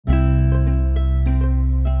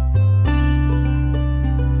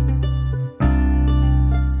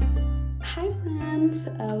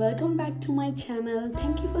to my channel.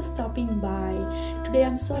 Thank you for stopping by. Today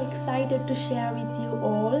I'm so excited to share with you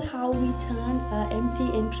all how we turn an empty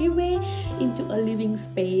entryway into a living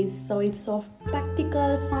space. So it's so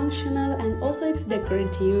practical, functional, and also it's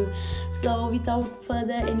decorative. So without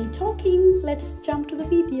further any talking, let's jump to the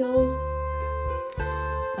video.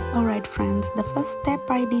 Alright friends, the first step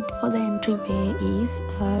I did for the entryway is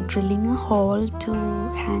drilling a hole to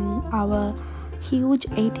hang our huge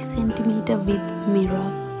 80 centimeter width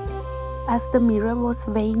mirror. As the mirror was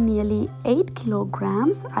weighing nearly 8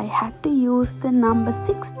 kilograms, I had to use the number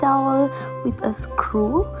 6 dowel with a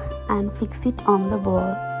screw and fix it on the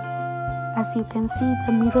wall. As you can see,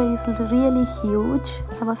 the mirror is really huge.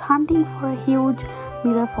 I was hunting for a huge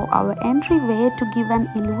mirror for our entryway to give an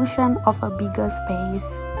illusion of a bigger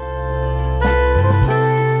space.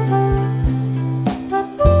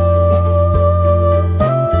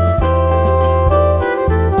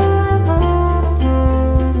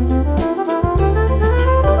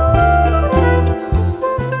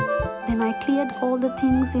 All the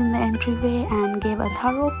things in the entryway and gave a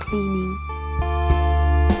thorough cleaning.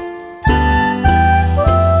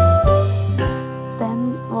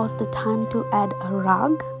 Then was the time to add a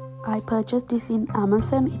rug. I purchased this in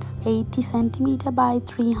Amazon. It's 80 centimeter by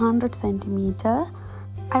 300 centimeter.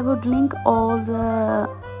 I would link all the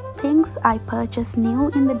things I purchased new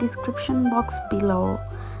in the description box below.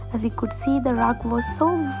 As you could see, the rug was so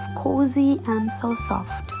cozy and so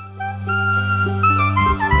soft.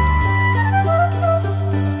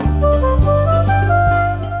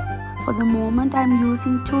 For the moment, I'm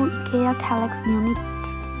using two IKEA Kallax units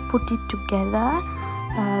to put it together.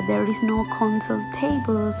 There is no console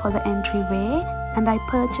table for the entryway, and I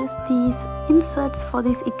purchased these inserts for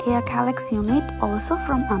this IKEA Kallax unit also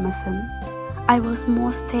from Amazon. I was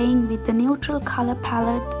more staying with the neutral color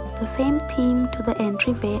palette, the same theme to the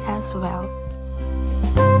entryway as well.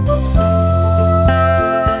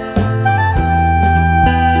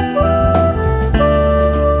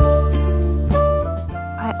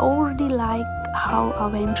 How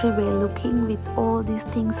our entryway looking with all these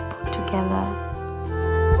things put together.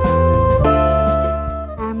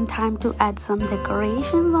 And time to add some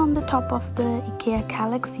decorations on the top of the IKEA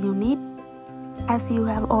Kallax unit. As you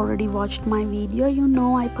have already watched my video, you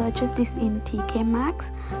know I purchased this in TK Maxx,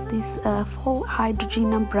 these 4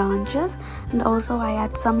 hydrogena branches, and also I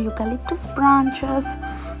add some eucalyptus branches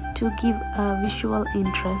to give a visual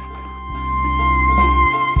interest.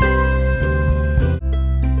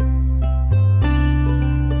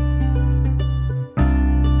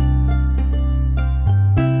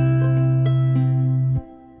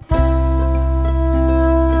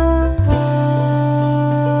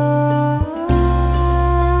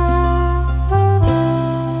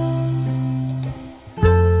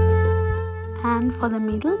 For the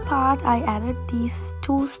middle part, I added these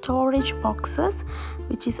 2 storage boxes,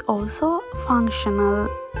 which is also functional,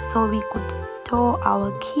 so we could store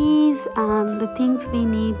our keys and the things we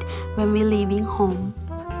need when we're leaving home.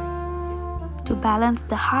 To balance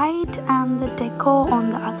the height and the decor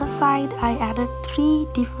on the other side, I added 3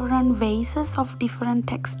 different vases of different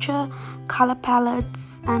texture, color palettes,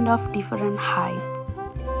 and of different height.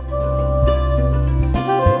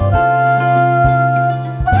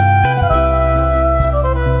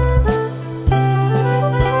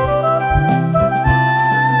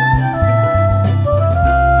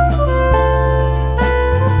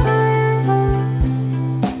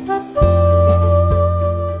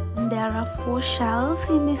 Shelves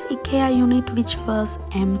in this IKEA unit which was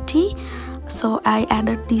empty, so I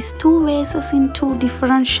added these 2 vases in 2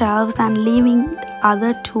 different shelves and leaving the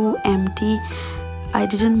other 2 empty. I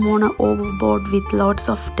didn't want to overboard with lots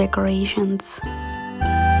of decorations.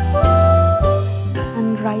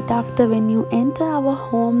 And right after, when you enter our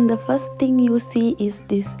home, the first thing you see is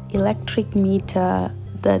this electric meter,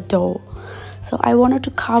 the door. So I wanted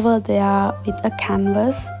to cover there with a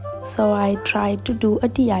canvas, so I tried to do a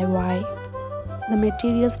DIY. The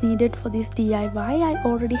materials needed for this DIY I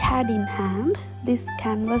already had in hand. This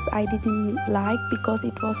canvas I didn't like because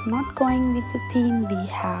it was not going with the theme we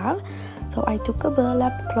have. So I took a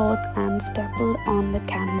burlap cloth and stapled on the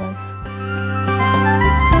canvas.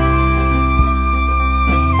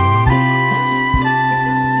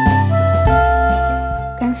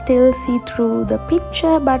 You can still see through the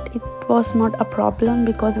picture, but it was not a problem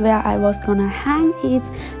because where I was gonna hang is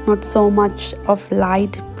not so much of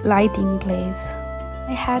lighting place.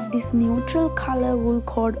 I had this neutral color wool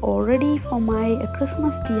cord already for my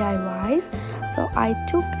Christmas DIYs, so I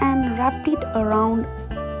took and wrapped it around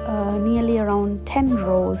nearly around 10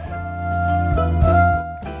 rows.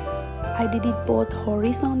 I did it both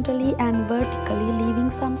horizontally and vertically,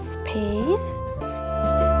 leaving some space.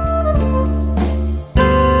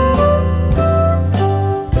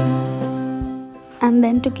 And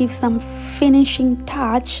then to give some finishing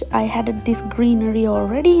touch, I had this greenery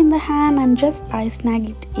already in the hand and just I snag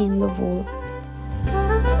it in the wall.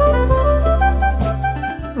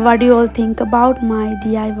 What do you all think about my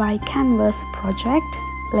DIY canvas project?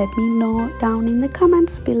 Let me know down in the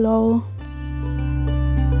comments below.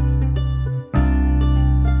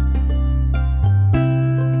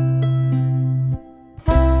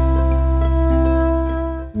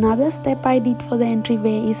 Another step I did for the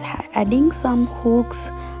entryway is adding some hooks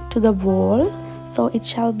to the wall, so it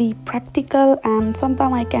shall be practical and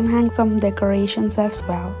sometime I can hang some decorations as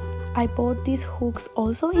well. I bought these hooks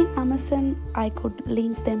also in Amazon. I could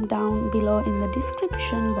link them down below in the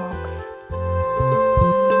description box.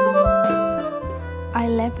 I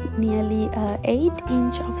left nearly 8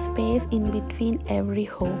 inches of space in between every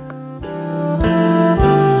hook.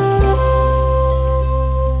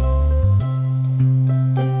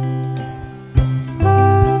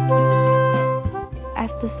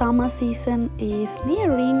 As the summer season is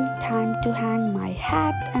nearing, time to hang my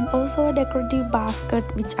hat and also a decorative basket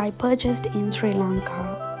which I purchased in Sri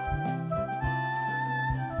Lanka.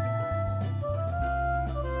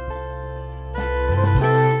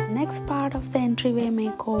 Next part of the entryway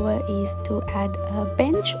makeover is to add a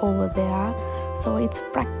bench over there, so it's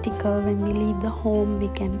practical. When we leave the home we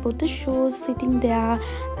can put the shoes sitting there,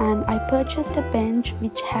 and I purchased a bench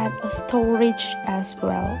which had a storage as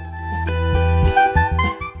well.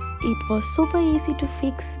 It was super easy to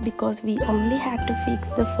fix because we only had to fix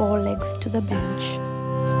the 4 legs to the bench.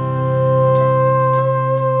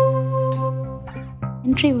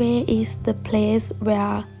 Entryway is the place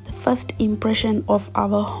where the first impression of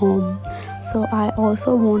our home, so I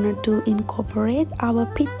also wanted to incorporate our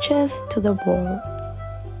pictures to the wall.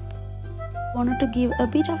 Wanted to give a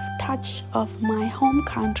bit of touch of my home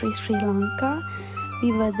country Sri Lanka.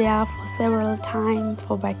 We were there for several times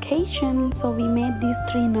for vacation, so we made these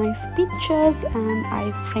 3 nice pictures and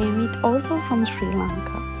I frame it also from Sri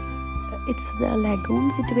Lanka. It's the lagoon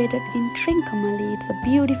situated in Trincomalee. It's a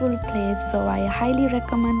beautiful place, so I highly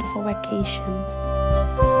recommend for vacation.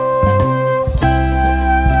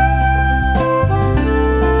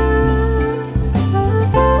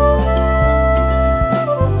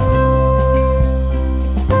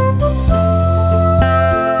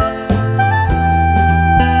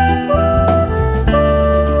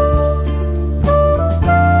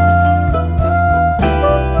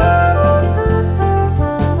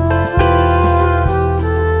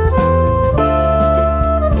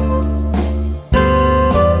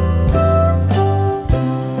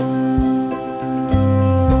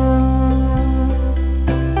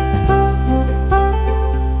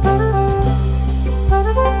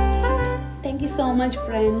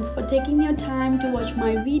 Friends, for taking your time to watch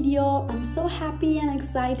my video. I'm so happy and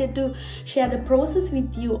excited to share the process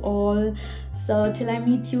with you all. So till I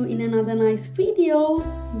meet you in another nice video,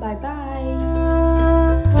 bye bye.